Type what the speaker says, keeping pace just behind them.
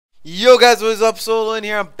Yo guys, what is up? Soloin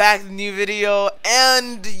here. I'm back with a new video,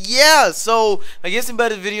 and yeah, so I guess by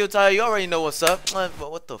the video title, you already know what's up.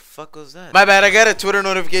 What the fuck was that? My bad, I got a Twitter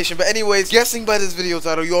notification. But anyways, guessing by this video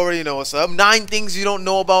title, you already know what's up. 9 things you don't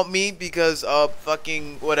know about me because of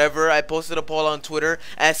fucking whatever. I posted a poll on Twitter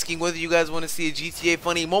asking whether you guys want to see a GTA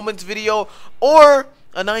funny moments video or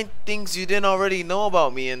a 9 things you didn't already know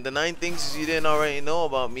about me. And the 9 things you didn't already know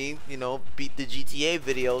about me, you know, beat the GTA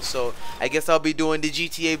video. So I guess I'll be doing the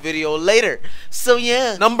GTA video later. So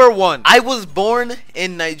yeah, number 1, I was born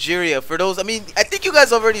in Nigeria. For those, I mean, I think you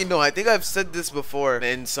guys already know. I think I've said this before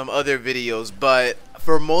in some other videos, but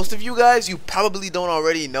for most of you guys, you probably don't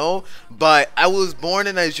already know, but I was born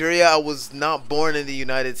in Nigeria. I was not born in the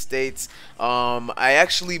United States. I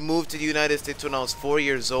actually moved to the United States when I was 4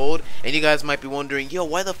 years old, and you guys might be wondering, yo,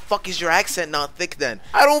 why the fuck is your accent not thick then?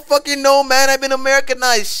 I don't fucking know, man. I've been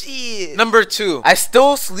Americanized. Shit. Number 2, I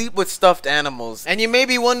still sleep with stuffed animals, and you may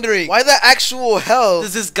be wondering, why the actual hell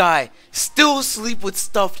does this guy still sleep with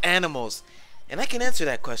stuffed animals? And I can answer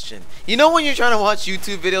that question. You know when you're trying to watch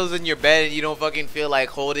YouTube videos in your bed and you don't fucking feel like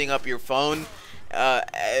holding up your phone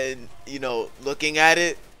and, you know, looking at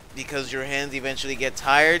it because your hands eventually get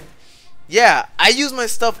tired? Yeah, I use my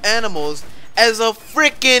stuffed animals as a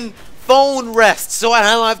freaking phone rest. So I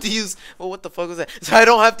don't have to use... Well, what the fuck was that? So I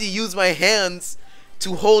don't have to use my hands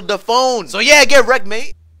to hold the phone. So yeah, get wrecked,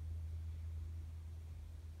 mate.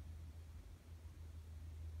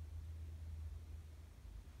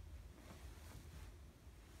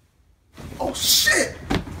 Oh shit!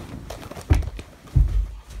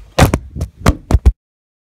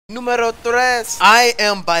 Numero 3. I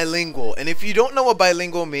am bilingual. And if you don't know what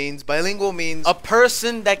bilingual means a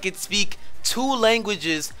person that can speak 2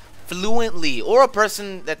 languages fluently, or a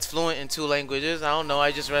person that's fluent in 2 languages. I don't know,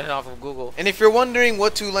 I just read it off of Google. And if you're wondering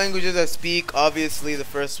what 2 languages I speak, obviously the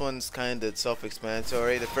first one's kind of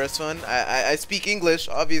self-explanatory. The first one, I speak English,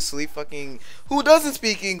 obviously. Fucking who doesn't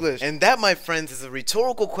speak English? And that, my friends, is a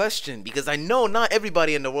rhetorical question, because I know not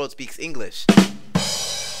everybody in the world speaks English.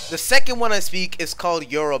 The second one I speak is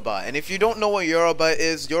called Yoruba, and if you don't know what Yoruba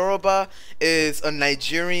is a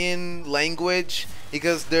Nigerian language,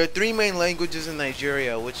 because there are 3 main languages in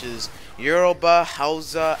Nigeria, which is Yoruba,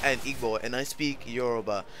 Hausa, and Igbo, and I speak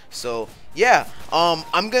Yoruba. So yeah,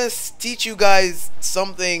 I'm gonna teach you guys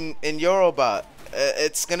something in Yoruba.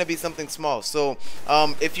 It's gonna be something small. So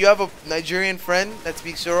if you have a Nigerian friend that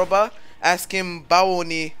speaks Yoruba, ask him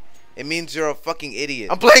Bawoni. It means you're a fucking idiot.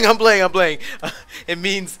 I'm playing. It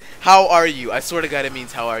means how are you? I swear to God, it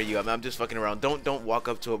means how are you. I'm just fucking around. Don't walk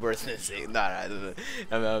up to a person and say nah.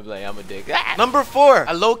 I'm playing. I'm a dick. Number 4,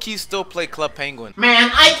 I low key still play Club Penguin.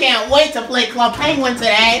 Man, I can't wait to play Club Penguin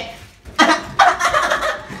today.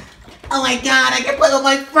 Oh my God, I can play with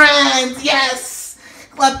my friends. Yes,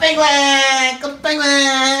 Club Penguin, Club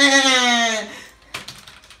Penguin.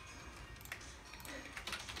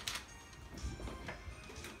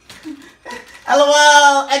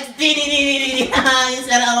 LOL, XD, you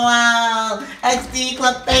said LOL, XD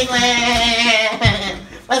Club Penguin,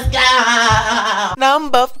 let's go.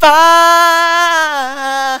 Number 5.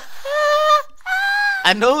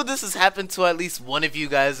 I know this has happened to at least one of you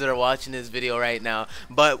guys that are watching this video right now,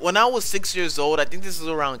 but when I was 6 years old, I think this was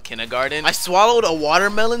around kindergarten, I swallowed a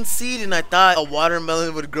watermelon seed and I thought a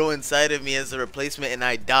watermelon would grow inside of me as a replacement and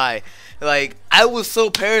I'd die. Like, I was so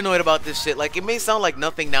paranoid about this shit. Like, it may sound like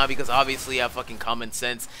nothing now because obviously I have fucking common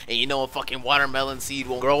sense and you know a fucking watermelon seed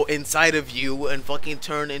will grow inside of you and fucking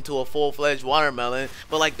turn into a full-fledged watermelon,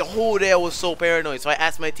 but like the whole day I was so paranoid. So I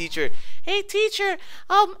asked my teacher, hey teacher,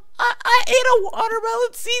 I ate a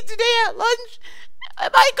watermelon seed today at lunch.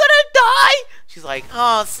 Am I gonna die? She's like,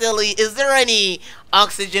 oh, silly. Is there any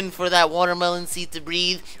oxygen for that watermelon seed to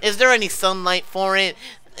breathe? Is there any sunlight for it?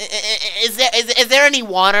 Is there any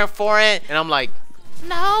water for it? And I'm like,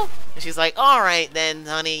 no. And she's like, all right then,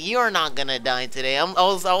 honey, you're not gonna die today. I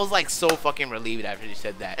was like so fucking relieved after she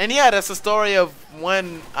said that. And yeah, that's the story of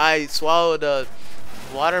when I swallowed a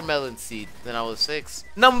watermelon seed when I was 6.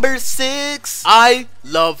 Number 6, I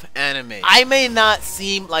love anime. I may not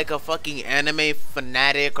seem like a fucking anime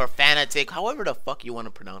fanatic or fanatic, however the fuck you want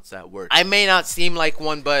to pronounce that word. I may not seem like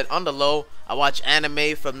one, but on the low, I watch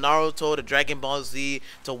anime from Naruto to Dragon Ball Z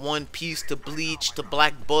to One Piece to Bleach to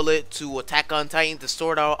Black Bullet to Attack on Titan to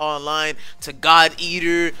Sword Art Online to God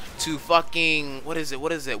Eater to fucking what is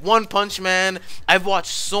it? One Punch Man. I've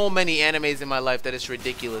watched so many animes in my life that it's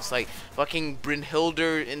ridiculous. Like fucking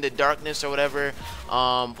Brynhilde in the Darkness or whatever.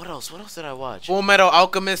 What else did I watch? Full Metal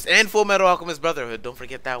Alchemist and Full Metal Alchemist Brotherhood. Don't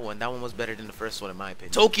forget that one. That one was better than the first one in my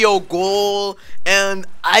opinion. Tokyo Ghoul, and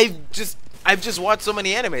I've just I've just watched so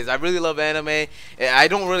many animes. I really love anime. I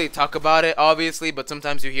don't really talk about it, obviously, but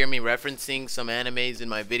sometimes you hear me referencing some animes in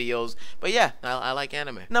my videos. But yeah, I like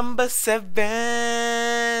anime. Number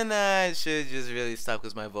 7. I should just really stop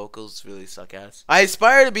because my vocals really suck ass. I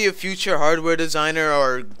aspire to be a future hardware designer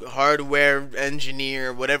or hardware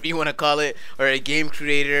engineer, whatever you want to call it, or a game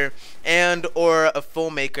creator, and or a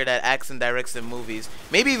filmmaker that acts and directs in movies.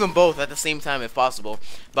 Maybe even both at the same time if possible.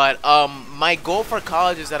 But my goal for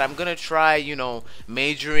college is that I'm gonna try, you know,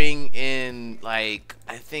 majoring in, like,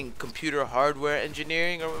 I think computer hardware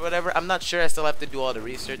engineering or whatever. I'm not sure. I still have to do all the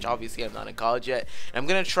research. Obviously, I'm not in college yet. I'm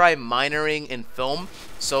gonna try minoring in film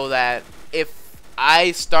so that if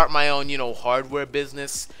I start my own, you know, hardware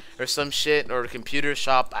business or some shit, or a computer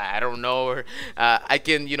shop, I don't know, or I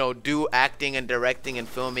can, you know, do acting and directing and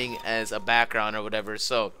filming as a background or whatever.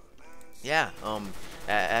 So yeah,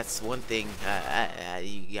 that's one thing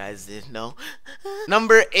you guys didn't know.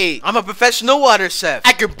 Number 8. I'm a professional water chef.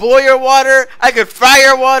 I could boil your water. I could fry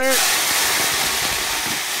your water.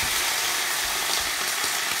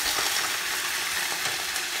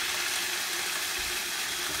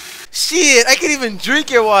 Shit, I can even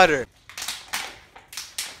drink your water.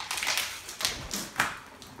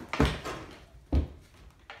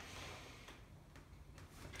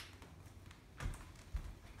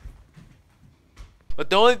 But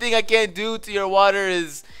the only thing I can't do to your water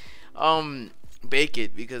is bake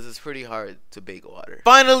it, because it's pretty hard to bake water.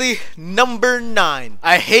 Finally, number 9.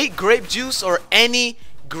 I hate grape juice or any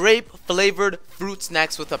grape flavored fruit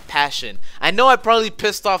snacks with a passion. I know I probably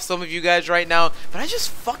pissed off some of you guys right now, but I just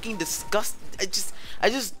fucking disgust. I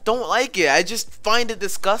just don't like it. I just find it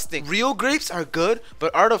disgusting. Real grapes are good,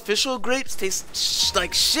 but artificial grapes taste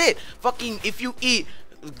like shit. Fucking, if you eat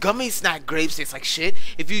gummy snack grapes, taste like shit.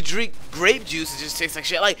 If you drink grape juice, it just tastes like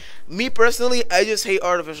shit. Like, me personally, I just hate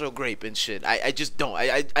artificial grape and shit. I just don't.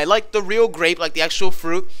 I like the real grape, like the actual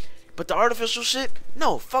fruit. But the artificial shit,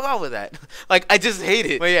 no, fuck off with that. Like, I just hate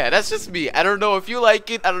it. But yeah, that's just me. I don't know if you like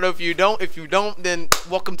it. I don't know if you don't. If you don't, then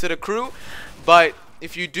welcome to the crew. But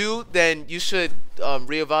if you do, then you should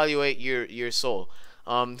reevaluate your soul.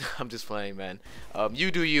 I'm just playing, man. You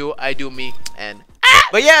do you, I do me, and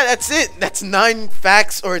but yeah, that's it. That's 9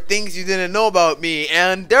 facts or things you didn't know about me,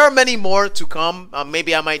 and there are many more to come.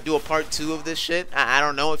 Maybe I might do a part 2 of this shit. I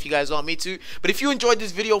don't know if you guys want me to, but if you enjoyed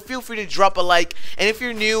this video, feel free to drop a like, and if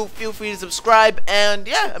you're new, feel free to subscribe, and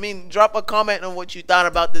yeah, I mean, drop a comment on what you thought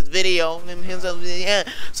about this video.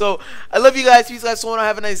 So I love you guys. Peace, guys. So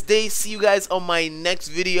have a nice day. See you guys on my next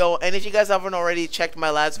video, and if you guys haven't already checked my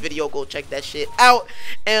last video, go check that shit out,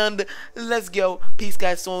 and let's go. Peace,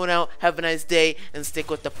 guys. So out. Have a nice day, and stick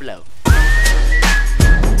with the flow.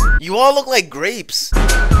 You all look like grapes.